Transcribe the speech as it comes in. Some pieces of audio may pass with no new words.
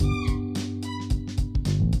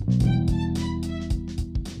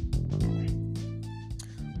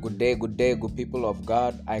good day, good people of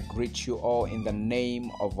God. I greet you all in the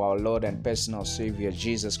name of our Lord and personal Savior,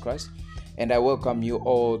 Jesus Christ. And I welcome you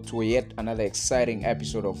all to yet another exciting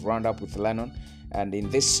episode of Roundup with Lennon. And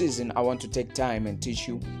in this season, I want to take time and teach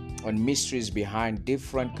you on mysteries behind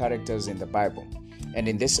different characters in the Bible. And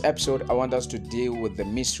in this episode, I want us to deal with the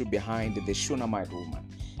mystery behind the Shunammite woman.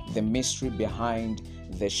 The mystery behind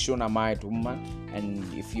the Shunammite woman. And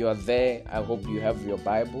if you are there, I hope you have your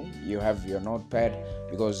Bible, you have your notepad,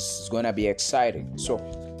 because it's going to be exciting. So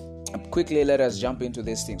quickly, let us jump into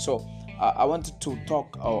this thing. So I want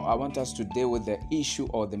us to deal with the issue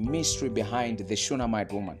or the mystery behind the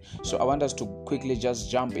Shunammite woman. So I want us to quickly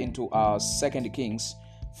just jump into our 2 Kings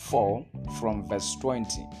 4 from verse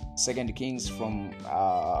 20. 2 Kings from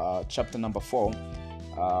chapter number 4,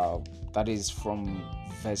 that is from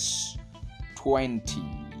verse 20.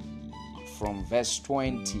 From verse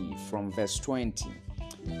 20.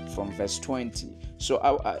 So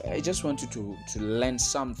I just want you to learn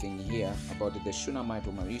something here about the Shunammite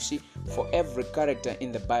woman. You see, for every character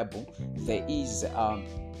in the Bible, there is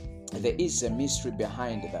a mystery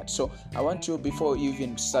behind that. So I want you, before you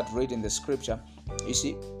even start reading the scripture, you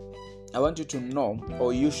see, I want you to know,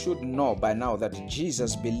 or you should know by now, that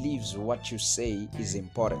Jesus believes what you say is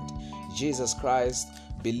important. Jesus Christ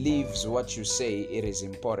believes what you say, it is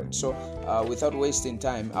important. So without wasting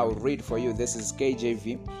time, I'll read for you. This is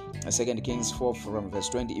KJV, 2 Kings 4 from verse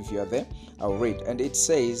 20. If you are there, I'll read. And it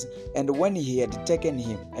says, "And when he had taken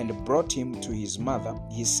him and brought him to his mother,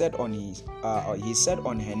 he sat on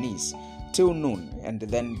her knees till noon, and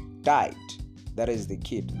then died." That is the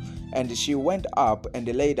kid. "And she went up and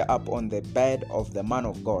laid up on the bed of the man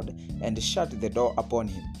of God, and shut the door upon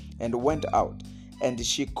him, and went out. And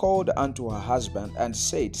she called unto her husband, and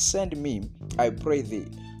said, Send me, I pray thee,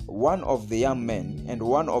 one of the young men, and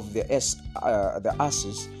one of the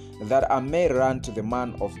asses, that I may run to the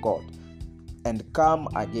man of God, and come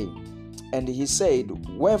again. And he said,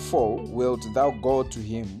 Wherefore wilt thou go to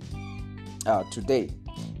him today?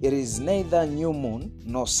 It is neither new moon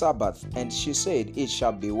nor Sabbath. And she said, It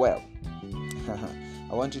shall be well."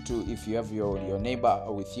 I want you to, if you have your neighbor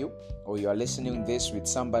with you, or you are listening this with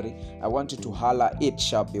somebody, I want you to holler, "It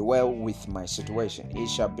shall be well with my situation. It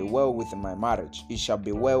shall be well with my marriage. It shall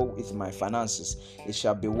be well with my finances. It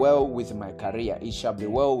shall be well with my career. It shall be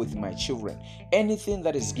well with my children." Anything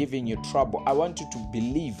that is giving you trouble, I want you to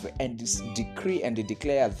believe and decree and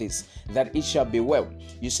declare this, that it shall be well.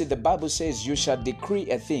 You see, the Bible says, "You shall decree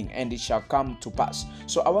a thing, and it shall come to pass."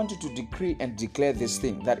 So I want you to decree and declare this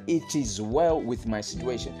thing, that it is well with my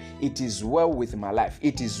situation. It is well with my life.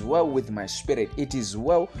 It is well with my spirit. It is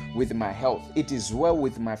well with my health. It is well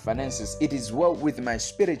with my finances. It is well with my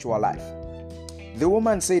spiritual life. The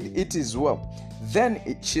woman said, "It is well." Then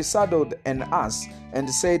she saddled an ass and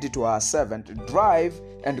said to her servant, "Drive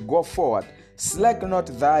and go forward. Slack not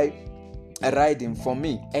thy riding for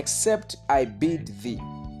me, except I bid thee."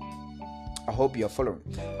 I hope you are following.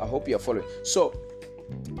 So,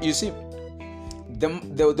 you see,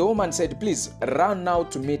 the woman said, "Please run now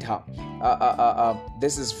to meet her."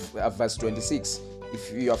 This is verse 26.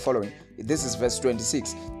 If you are following, this is verse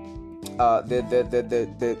 26.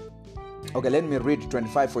 Okay, let me read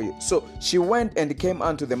 25 for you. "So she went and came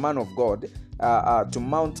unto the man of God to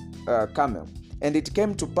Mount Carmel. And it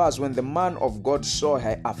came to pass, when the man of God saw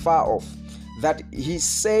her afar off, that he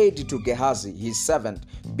said to Gehazi his servant,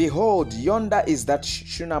 Behold, yonder is that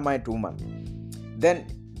Shunammite woman." Then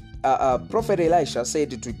Prophet Elisha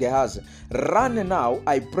said to Gehazi, "Run now,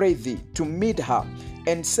 I pray thee, to meet her,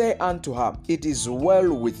 and say unto her, It is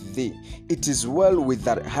well with thee, it is well with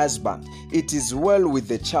thy husband, it is well with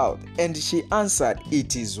the child." And she answered,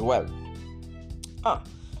 "It is well."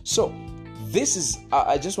 So this is,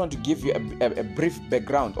 I just want to give you a brief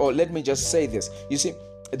background, or let me just say this. You see,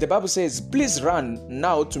 the Bible says, "Please run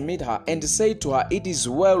now to meet her, and say to her, It is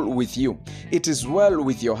well with you, it is well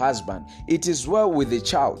with your husband, it is well with the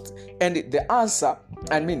child." And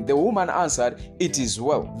the woman answered, "It is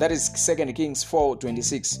well." That is 2 Kings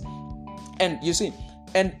 4:26. And you see,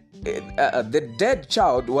 and the dead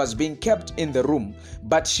child was being kept in the room,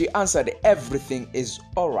 but she answered, "Everything is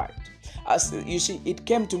all right." As you see, it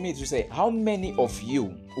came to me to say, how many of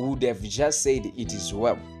you would have just said, "It is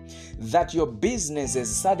well"? That your business has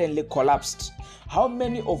suddenly collapsed. How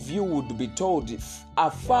many of you would be told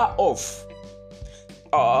afar off,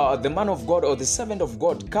 the man of God or the servant of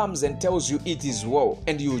God comes and tells you it is well,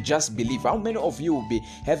 and you just believe? How many of you will be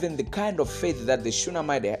having the kind of faith that the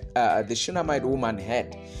Shunammite woman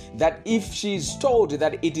had? That if she is told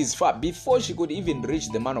that it is far, before she could even reach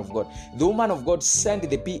the man of God, the woman of God sent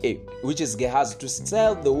the PA, which is Gehazi, to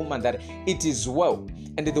tell the woman that it is well.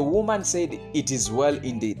 And the woman said, "It is well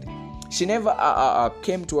indeed." She never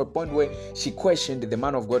came to a point where she questioned the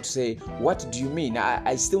man of God to say, what do you mean?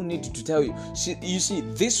 I still need to tell you. You see,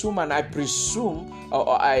 this woman, I presume,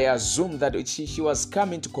 or I assume that she was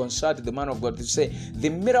coming to consult the man of God to say, the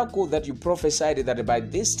miracle that you prophesied that by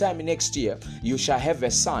this time next year you shall have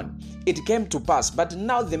a son, it came to pass. But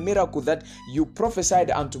now the miracle that you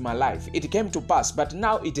prophesied unto my life, it came to pass, but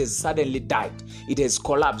now it has suddenly died. It has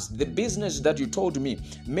collapsed. The business that you told me,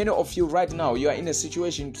 many of you right now, you are in a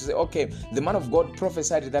situation to say, okay, the man of God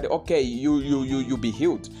prophesied that, okay, you be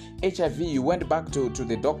healed. HIV, you went back to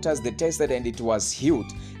the doctors, they tested, and it was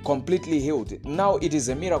healed, completely healed. Now it is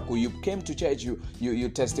a miracle. You came to church, you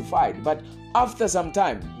testified, but after some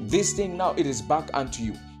time, this thing now it is back unto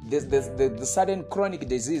you. The sudden chronic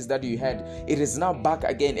disease that you had, it is now back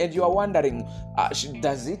again, and you are wondering,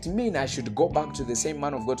 does it mean I should go back to the same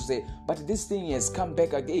man of God to say, but this thing has come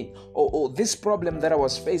back again, or this problem that I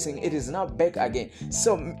was facing, it is now back again?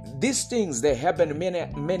 So these things, they happen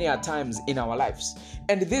many a times in our lives.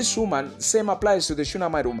 And this woman, same applies to the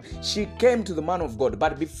Shunammite woman. She came to the man of God,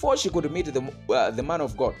 but before she could meet the man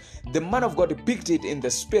of God picked it in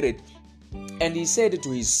the spirit. And he said to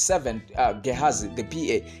his servant Gehazi, the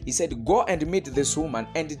PA, he said, go and meet this woman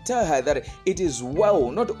and tell her that it is well,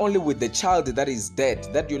 not only with the child that is dead,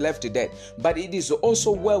 that you left dead, but it is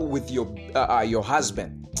also well with your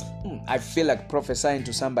husband. I feel like prophesying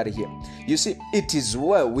to somebody here. You see, it is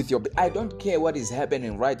well with your... I don't care what is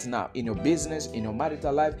happening right now in your business, in your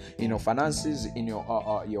marital life, in your finances, in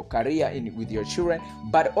your career, with your children.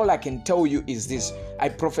 But all I can tell you is this. I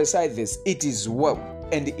prophesy this. It is well,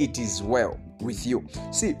 and it is well with you.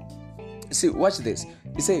 See, watch this.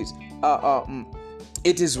 It says,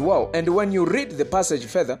 it is well. And when you read the passage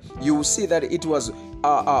further, you will see that it was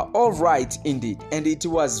all right indeed, and it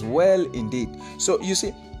was well indeed. So you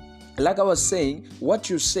see, like I was saying, what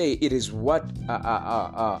you say, it is what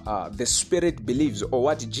the Spirit believes, or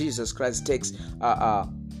what Jesus Christ takes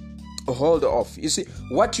hold of. You see,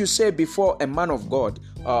 what you say before a man of God,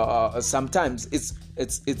 sometimes it's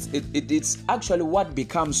actually what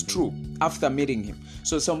becomes true after meeting him.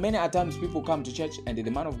 So many times people come to church and the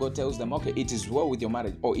man of God tells them, okay, it is well with your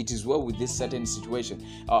marriage, or it is well with this certain situation,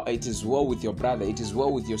 it is well with your brother, it is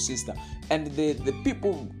well with your sister. And the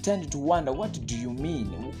people tend to wonder, what do you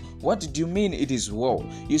mean? What do you mean it is well?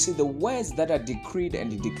 You see, the words that are decreed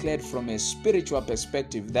and declared from a spiritual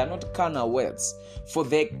perspective, they are not carnal words, for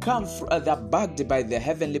they come they're backed by the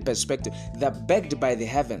heavenly perspective. They're backed by the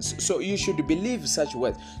heavens. So you should believe such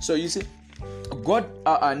words. So you see, God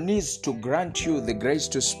needs to grant you the grace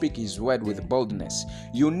to speak His word with boldness.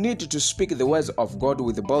 You need to speak the words of God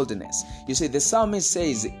with boldness. You see, the psalmist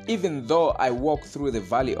says, even though I walk through the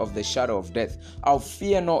valley of the shadow of death, I'll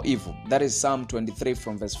fear no evil. That is Psalm 23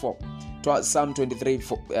 from verse 4. Psalm 23,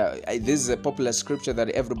 this is a popular scripture that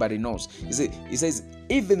everybody knows. He says,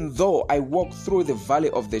 even though I walk through the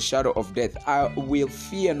valley of the shadow of death, I will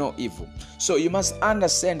fear no evil. So you must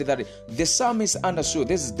understand that the psalmist understood,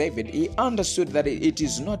 this is David, he understood that it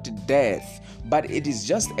is not death, but it is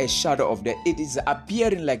just a shadow of death. It is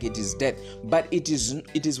appearing like it is death, but it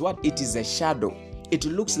is what? It is a shadow. It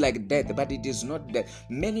looks like death, but it is not death.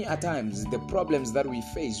 Many a times, the problems that we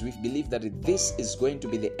face, we believe that this is going to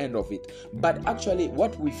be the end of it. But actually,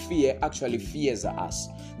 what we fear actually fears us.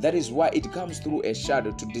 That is why it comes through a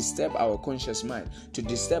shadow to disturb our conscious mind, to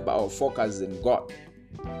disturb our focus in God.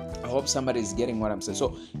 I hope somebody is getting what I'm saying.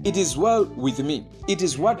 So, it is well with me. It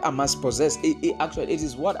is what I must possess. Actually, it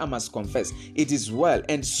is what I must confess. It is well,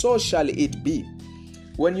 and so shall it be.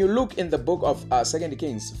 When you look in the book of 2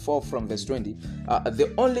 Kings 4 from verse 20,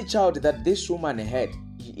 the only child that this woman had,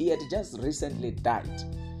 he had just recently died.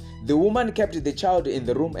 The woman kept the child in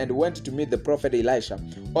the room and went to meet the prophet Elisha.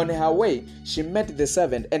 On her way, she met the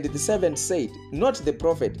servant, and the servant said, not the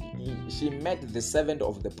prophet, she met the servant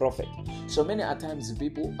of the prophet. So many a times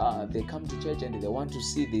people, they come to church and they want to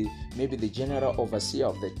see maybe the general overseer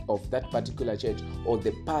of that particular church, or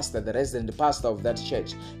the pastor, the resident pastor of that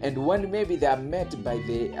church. And when maybe they are met by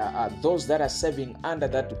those that are serving under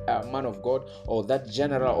that man of God or that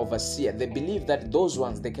general overseer, they believe that those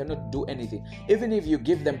ones, they cannot do anything. Even if you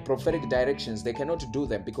give them prophetic directions, they cannot do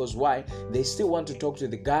them. Because why? They still want to talk to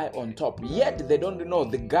the guy on top. Yet they don't know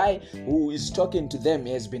the guy who is talking to them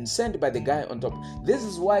has been sent by the guy on top. This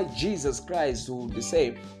is why Jesus Christ would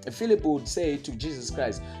say, Philip would say to Jesus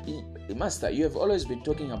Christ, Master, you have always been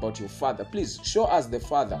talking about your Father. Please show us the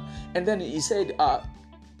Father. And then he said,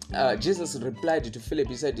 Jesus replied to Philip,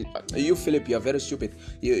 he said, you Philip, you are very stupid.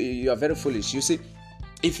 You are very foolish. You see,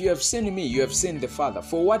 If you have seen me, you have seen the Father.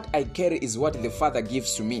 For what I carry is what the Father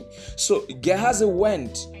gives to me. So Gehazi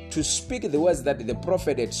went to speak the words that the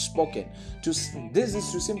prophet had spoken. This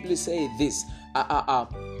is to simply say this.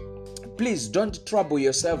 Please don't trouble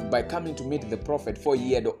yourself by coming to meet the prophet, for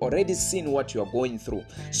he had already seen what you are going through.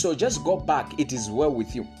 So just go back. It is well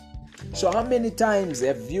with you. So how many times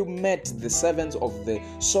have you met the servants of the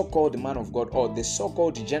so-called man of God or the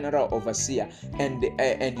so-called general overseer, and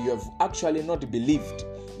you have actually not believed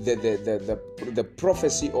the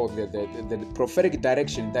prophecy or the prophetic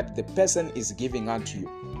direction that the person is giving unto you?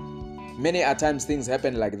 Many a times things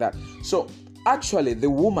happen like that. So actually this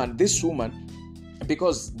woman,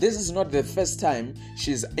 because this is not the first time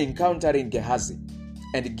she's encountering Gehazi,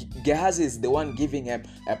 and Gehazi is the one giving him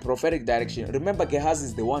a prophetic direction. Remember, Gehazi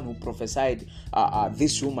is the one who prophesied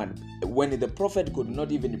this woman when the prophet could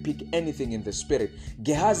not even pick anything in the spirit.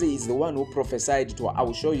 Gehazi is the one who prophesied to her. I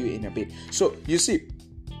will show you in a bit. So you see,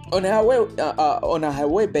 on her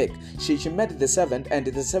way back, she met the servant, and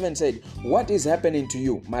the servant said, "What is happening to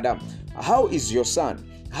you, madam? How is your son?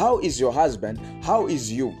 How is your husband? How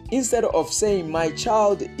is you?" Instead of saying, "My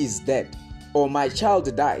child is dead," or "My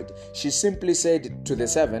child died," she simply said to the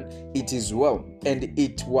servant, "It is well," and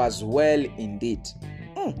it was well indeed.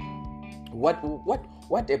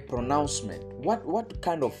 What a pronouncement. What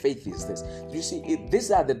kind of faith is this? You see,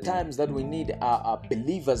 these are the times that we need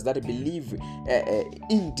believers that believe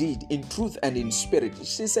indeed, in truth and in spirit.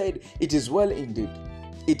 She said, "It is well indeed.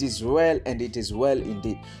 It is well, and it is well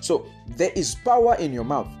indeed." So there is power in your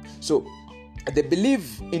mouth. So the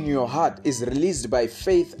belief in your heart is released by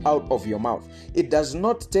faith out of your mouth. It does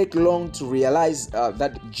not take long to realize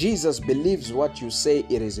that Jesus believes what you say.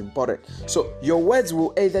 It is important. So your words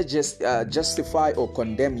will either justify or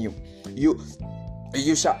condemn you.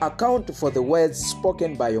 You shall account for the words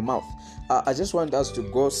spoken by your mouth. I just want us to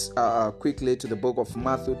go quickly to the book of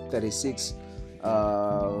Matthew 36,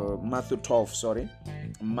 Matthew 12.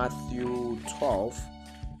 Matthew 12.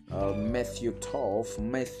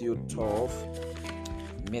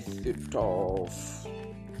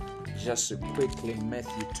 Just quickly,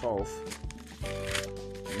 Matthew 12.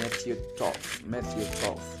 Matthew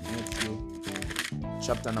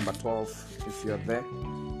chapter number 12, if you're there.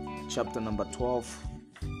 Chapter number 12.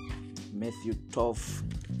 Matthew 12,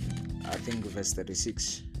 I think verse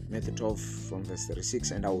 36. Matthew 12 from verse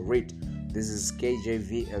 36, and I will read. This is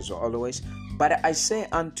KJV as always. "But I say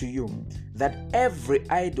unto you that every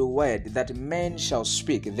idle word that men shall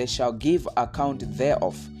speak, they shall give account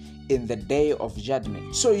thereof in the day of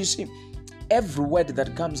judgment." So you see, every word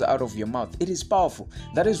that comes out of your mouth, it is powerful.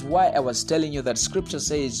 That is why I was telling you that scripture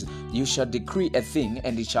says you shall decree a thing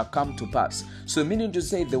and it shall come to pass. So meaning to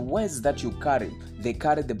say, the words that you carry, they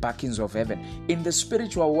carry the backings of heaven. In the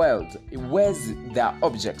spiritual world, words, they are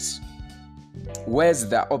objects. Where's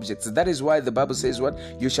the objects? That is why the Bible says what?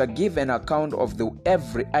 You shall give an account of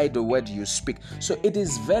every idle word you speak. So it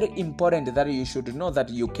is very important that you should know that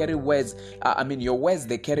you carry words. Your words,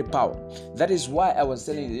 they carry power. That is why I was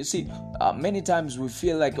telling you. You see, many times we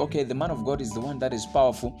feel like, okay, the man of God is the one that is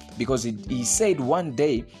powerful because he said one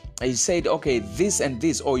day, he said, okay, this and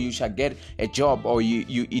this, or you shall get a job, or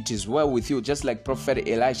you it is well with you, just like Prophet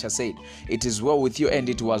Elisha said, it is well with you, and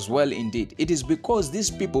it was well indeed. It is because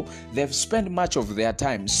these people, they've spent much of their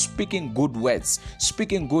time speaking good words,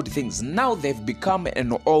 speaking good things. Now they've become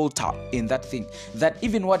an altar in that thing, that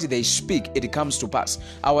even what they speak, it comes to pass.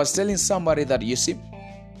 I was telling somebody that, you see,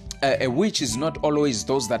 a witch is not always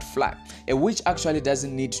those that fly. A witch actually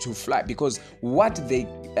doesn't need to fly, because what they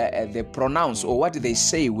pronounce or what they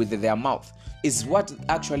say with their mouth is what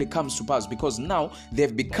actually comes to pass, because now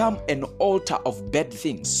they've become an altar of bad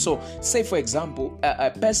things. So say for example,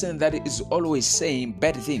 a person that is always saying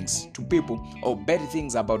bad things to people or bad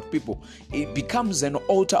things about people, it becomes an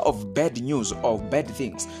altar of bad news or bad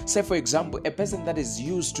things. Say for example, a person that is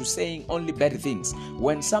used to saying only bad things,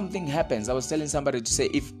 when something happens, I was telling somebody to say,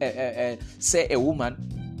 if say a woman,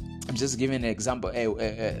 I'm just giving an example,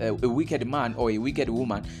 a wicked man or a wicked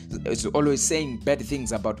woman is always saying bad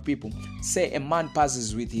things about people. Say a man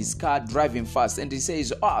passes with his car driving fast, and he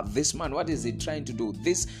says, this man, what is he trying to do?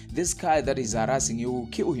 This guy that is harassing you will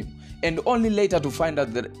kill him. And only later to find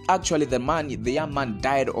out that actually the young man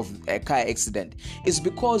died of a car accident. It's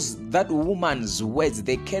because that woman's words,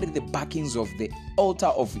 they carry the backings of the altar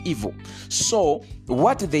of evil. So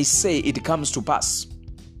what they say, it comes to pass.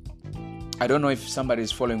 I don't know if somebody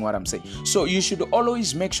is following what I'm saying. So you should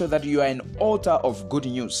always make sure that you are an altar of good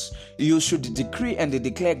news. You should decree and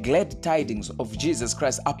declare glad tidings of Jesus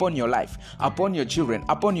Christ upon your life, upon your children,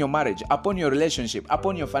 upon your marriage, upon your relationship,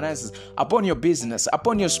 upon your finances, upon your business,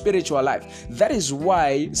 upon your spiritual life. That is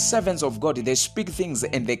why servants of God, they speak things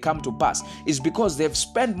and they come to pass. It's because they've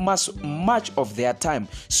spent much of their time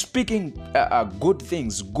speaking good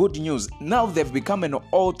things, good news. Now they've become an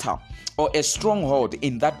altar or a stronghold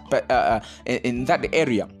in that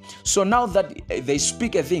area. So now that they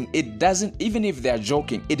speak a thing, it doesn't, even if they are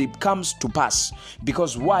joking, it comes to pass.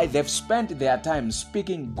 Because why? They've spent their time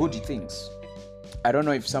speaking good things. I don't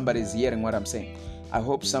know if somebody is hearing what I'm saying. I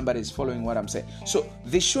hope somebody is following what I'm saying. So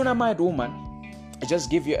the Shunammite woman, I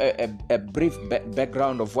just give you a brief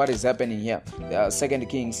background of what is happening here. 2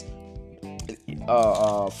 Kings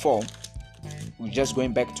 4. We're just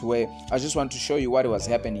going back to where I just want to show you what was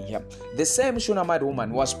happening here. The same Shunammite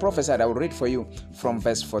woman was prophesied. I will read for you from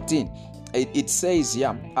verse 14. It says,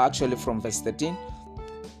 actually from verse 13,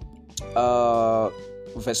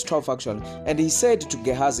 verse 12 actually. And he said to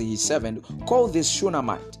Gehazi his servant, call this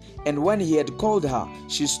Shunammite. And when he had called her,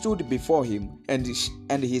 she stood before him. And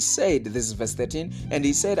he said, this is verse 13, and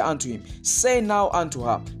he said unto him, say now unto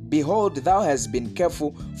her, behold, thou hast been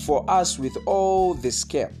careful for us with all this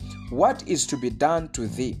care. What is to be done to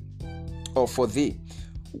thee, or for thee?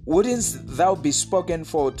 Wouldn't thou be spoken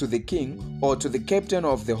for to the king, or to the captain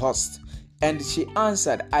of the host? And she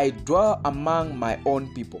answered, I dwell among my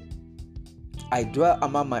own people. I dwell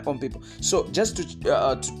among my own people. So just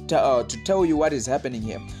to tell you what is happening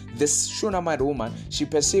here, this Shunammite woman, she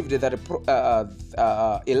perceived that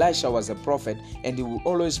Elisha was a prophet and he would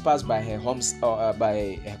always pass by her homes or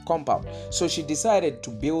by her compound. So she decided to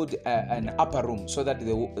build an upper room so that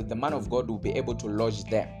the man of God would be able to lodge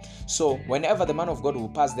there. So whenever the man of God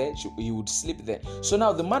would pass there, he would sleep there. So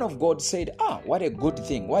now the man of God said, what a good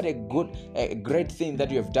thing, what a great thing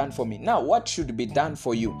that you have done for me. Now what should be done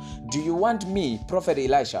for you? Do you want me, Prophet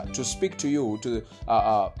Elisha, to speak to you, to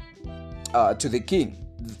the king?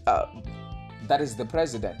 That is the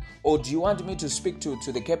president, or do you want me to speak to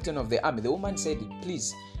the captain of the army? The woman said,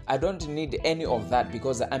 please, I don't need any of that,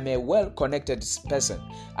 because I'm a well-connected person.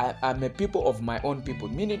 I'm a people of my own people,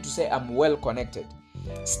 meaning to say I'm well-connected.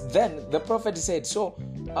 Then the prophet said, so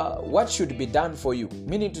what should be done for you?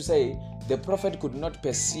 Meaning to say the prophet could not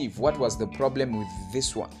perceive what was the problem with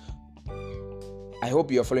this one. I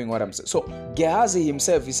hope you are following what I'm saying. So Gehazi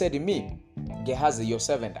himself, he said to me, Gehazi, your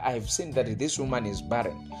servant, I have seen that this woman is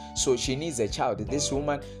barren, so she needs a child. This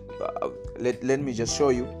woman, let me just show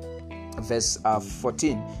you verse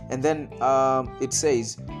 14, and then it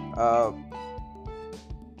says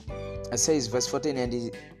verse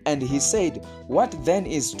 14, and he said, what then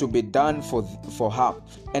is to be done for her?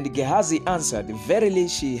 And Gehazi answered, verily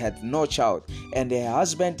she hath no child, and her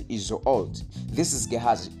husband is old. This is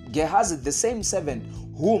Gehazi. Gehazi, the same servant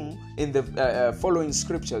whom in the following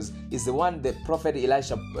scriptures is the one the prophet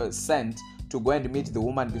Elisha sent to go and meet the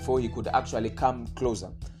woman before he could actually come closer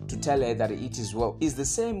to tell her that it is well, is the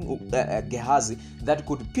same Gehazi that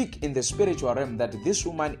could pick in the spiritual realm that this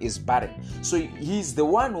woman is barren. So he's the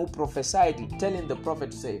one who prophesied, telling the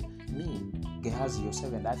prophet to say, me, Gehazi, your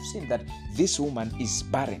servant, I've seen that this woman is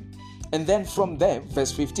barren. And then from there,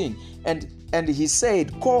 verse 15, and he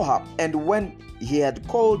said, call her. And when he had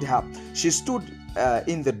called her, she stood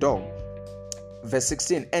in the door. Verse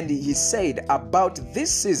 16, and he said, about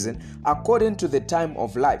this season, according to the time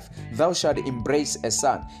of life, thou shalt embrace a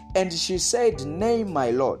son. And she said, nay, my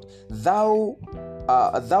Lord, thou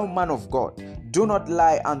man of God, do not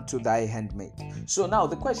lie unto thy handmaid. So now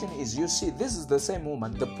the question is, you see, this is the same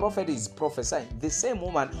woman, the prophet is prophesying, the same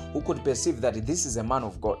woman who could perceive that this is a man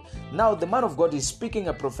of God. Now the man of God is speaking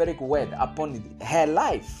a prophetic word upon her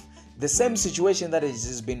life. The same situation that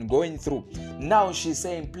has been going through. Now she's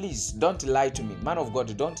saying, please don't lie to me. Man of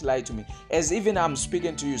God, don't lie to me. As even I'm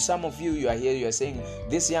speaking to you, some of you are here, you are saying,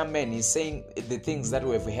 this young man is saying the things that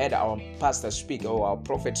we have heard our pastor speak or our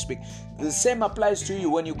prophet speak. The same applies to you.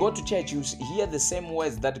 When you go to church, you hear the same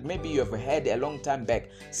words that maybe you have heard a long time back,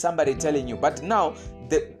 somebody telling you. But now,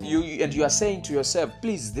 you are saying to yourself,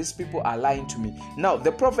 please, these people are lying to me. Now,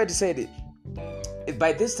 the prophet said,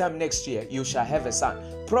 by this time next year, you shall have a son.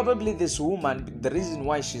 Probably this woman, the reason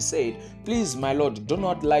why she said, please, my Lord, do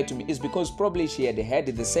not lie to me, is because probably she had heard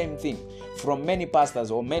the same thing from many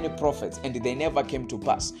pastors or many prophets, and they never came to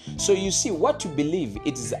pass. So you see, what you believe,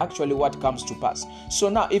 it is actually what comes to pass. So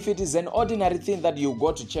now, if it is an ordinary thing that you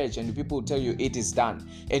go to church and people tell you it is done,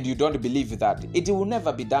 and you don't believe that, it will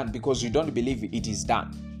never be done because you don't believe it is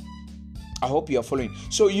done. I hope you are following.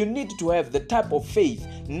 So you need to have the type of faith.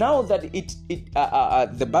 Now that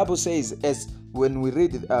the Bible says, as when we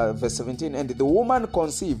read verse 17, and the woman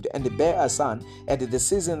conceived and bare a son at the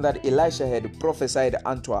season that Elisha had prophesied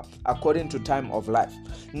unto her, according to time of life.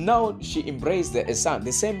 Now she embraced a son.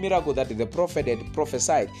 The same miracle that the prophet had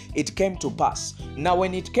prophesied, it came to pass. Now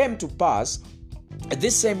when it came to pass,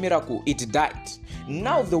 this same miracle, it died.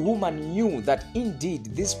 Now the woman knew that indeed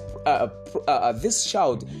this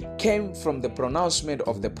child came from the pronouncement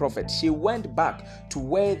of the prophet. She went back to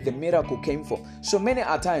where the miracle came from. So many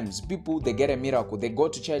a times people, they get a miracle, they go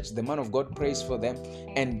to church, the man of God prays for them,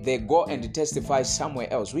 and they go and testify somewhere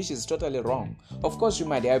else, which is totally wrong. Of course you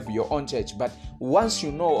might have your own church, but once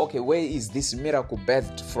you know, okay, where is this miracle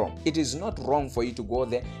birthed from, it is not wrong for you to go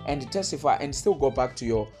there and testify and still go back to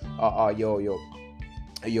your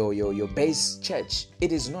base church.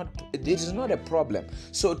 It is not a problem.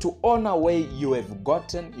 So to honor where you have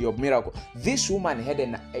gotten your miracle, this woman had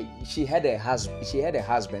a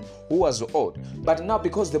husband who was old, but now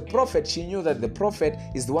because the prophet, she knew that the prophet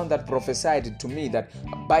is the one that prophesied to me that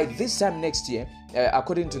by this time next year,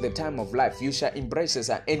 according to the time of life, you shall embrace a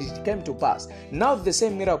son. And it came to pass. Now the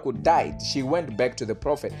same miracle died. She went back to the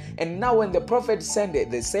prophet. And now when the prophet sent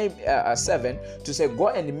the same servant to say, go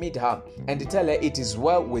and meet her and tell her it is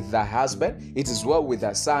well with her husband, it is well with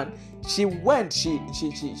her son, she went,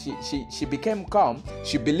 she became calm,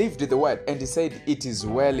 she believed the word, and he said, it is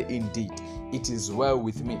well indeed. It is well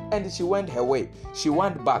with me. And she went her way. She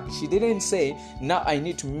went back. She didn't say, now I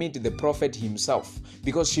need to meet the prophet himself,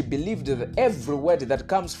 because she believed that every word that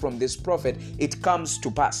comes from this prophet, it comes to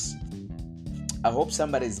pass. I hope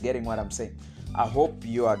somebody is getting what I'm saying. I hope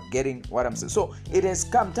you are getting what I'm saying. So it has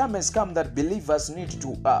come, time has come that believers need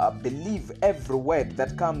to believe every word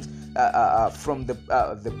that comes from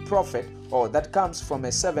the prophet, or that comes from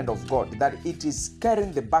a servant of God, that it is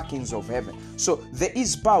carrying the backings of heaven. So there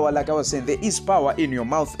is power, like I was saying, there is power in your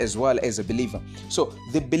mouth as well as a believer. So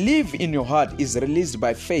the belief in your heart is released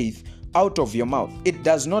by faith out of your mouth. It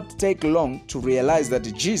does not take long to realize that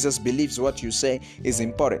Jesus believes what you say is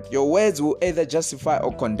important. Your words will either justify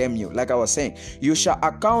or condemn you. Like I was saying, you shall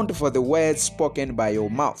account for the words spoken by your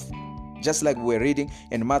mouth. Just like we're reading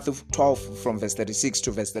in Matthew 12 from verse 36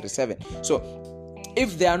 to verse 37. So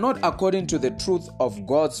if they are not according to the truth of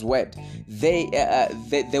God's word, they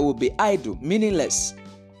will be idle, meaningless,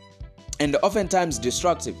 and oftentimes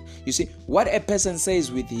destructive. You see, what a person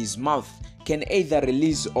says with his mouth can either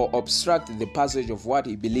release or obstruct the passage of what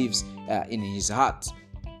he believes in his heart.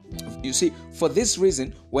 You see, for this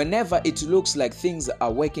reason, whenever it looks like things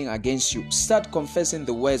are working against you, start confessing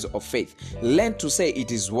the words of faith. Learn to say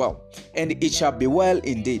it is well, and it shall be well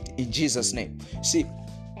indeed, in Jesus' name. See,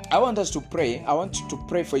 I want us to pray. I want to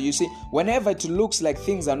pray for you. See, whenever it looks like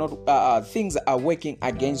things are working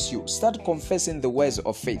against you, start confessing the words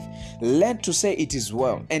of faith. Learn to say it is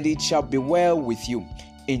well, and it shall be well with you,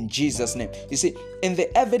 in Jesus' name. You see, in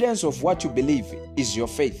the evidence of what you believe is your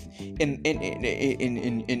faith in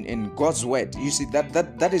God's word. You see,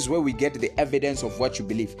 that is where we get the evidence of what you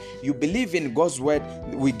believe. You believe in God's word,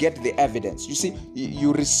 we get the evidence. You see,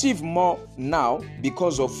 you receive more now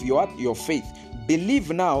because of your faith.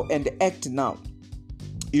 Believe now and act now.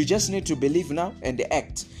 You just need to believe now and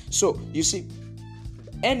act. So you see,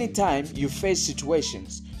 anytime you face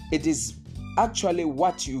situations, it is actually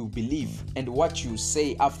what you believe and what you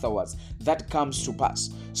say afterwards that comes to pass.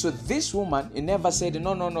 So this woman, never said,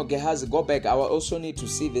 no, Gehazi, go back. I will also need to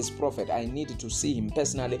see this prophet. I need to see him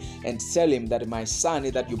personally and tell him that my son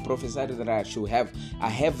that you prophesied that I should have, I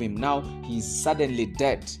have him now. He's suddenly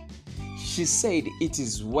dead. She said, it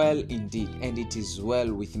is well indeed, and it is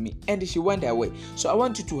well with me. And she went away. So I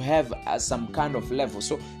want you to have some kind of level.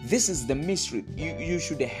 So this is the mystery. You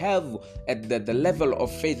should have at the level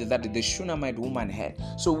of faith that the Shunammite woman had.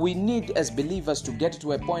 So we need, as believers, to get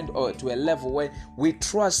to a point or to a level where we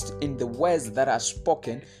trust in the words that are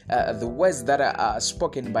spoken, the words that are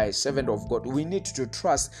spoken by a servant of God. We need to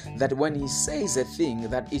trust that when he says a thing,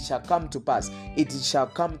 that it shall come to pass. It shall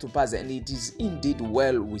come to pass, and it is indeed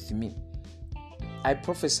well with me. I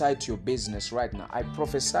prophesy to your business right now. I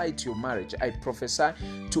prophesy to your marriage. I prophesy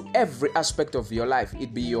to every aspect of your life.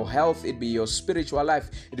 It be your health, it be your spiritual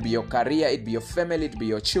life, it be your career, it be your family, it be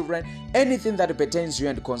your children, anything that pertains to you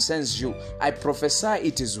and concerns you. I prophesy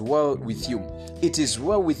it is well with you. It is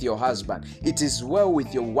well with your husband. It is well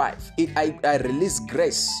with your wife. I release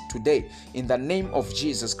grace today in the name of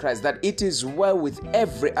Jesus Christ that it is well with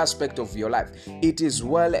every aspect of your life. It is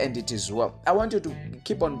well and it is well. I want you to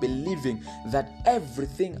keep on believing that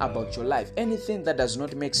everything about your life, anything that does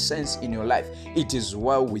not make sense in your life, it is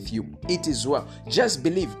well with you. It is well. Just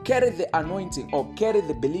believe. Carry the anointing or carry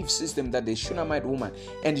the belief system that the Shunammite woman,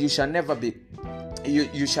 and you shall never be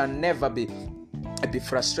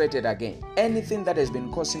frustrated again. Anything that has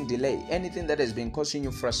been causing delay, anything that has been causing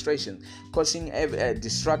you frustration, causing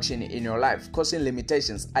distraction in your life, causing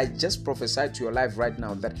limitations, I just prophesy to your life right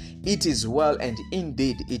now that it is well, and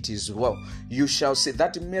indeed it is well. You shall see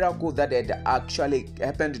that miracle that had actually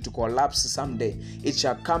happened to collapse someday, it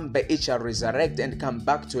shall come back, it shall resurrect and come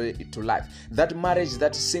back to life. That marriage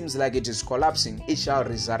that seems like it is collapsing, it shall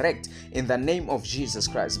resurrect in the name of Jesus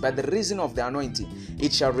Christ. By the reason of the anointing,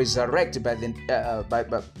 it shall resurrect by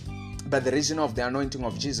the reason of the anointing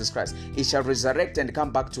of Jesus Christ. It shall resurrect and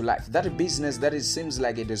come back to life. That business that seems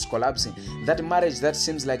like it is collapsing, that marriage that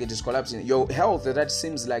seems like it is collapsing, your health that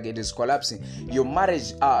seems like it is collapsing, your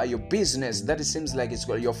marriage, your business that seems like it's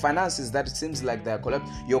your finances that seems like they are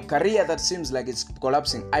collapsing, your career that seems like it's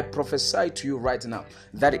collapsing, I prophesy to you right now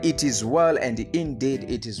that it is well, and indeed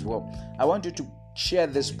it is well. I want you to share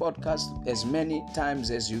this podcast as many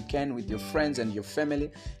times as you can with your friends and your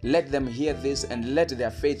family. Let them hear this and let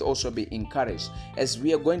their faith also be encouraged. As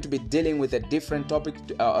we are going to be dealing with a different topic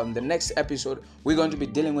on the next episode, we're going to be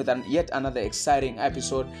dealing with yet another exciting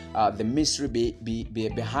episode, the mystery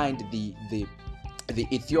behind the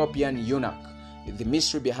Ethiopian eunuch. The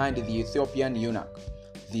mystery behind the Ethiopian eunuch.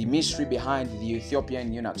 The mystery behind the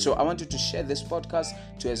Ethiopian eunuch. So I want you to share this podcast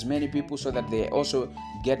to as many people so that they also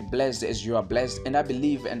get blessed as you are blessed. And I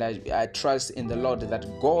believe and I trust in the Lord that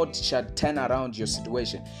God shall turn around your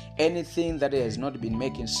situation. Anything that has not been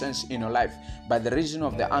making sense in your life, by the reason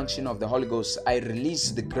of the unction of the Holy Ghost, I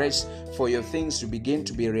release the grace for your things to begin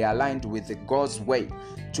to be realigned with God's way,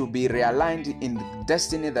 to be realigned in the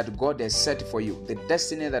destiny that God has set for you, the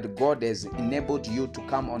destiny that God has enabled you to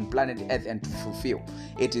come on planet Earth and to fulfill.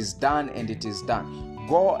 It is done, and it is done.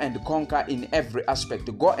 Go and conquer in every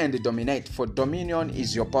aspect. Go and dominate, for dominion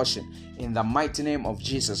is your portion. In the mighty name of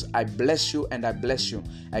Jesus, I bless you and I bless you.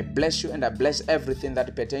 I bless you and I bless everything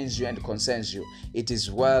that pertains you and concerns you. It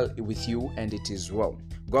is well with you, and it is well.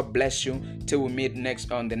 God bless you. Till we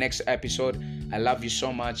meet on the next episode. I love you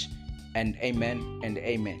so much, and amen and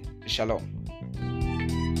amen. Shalom.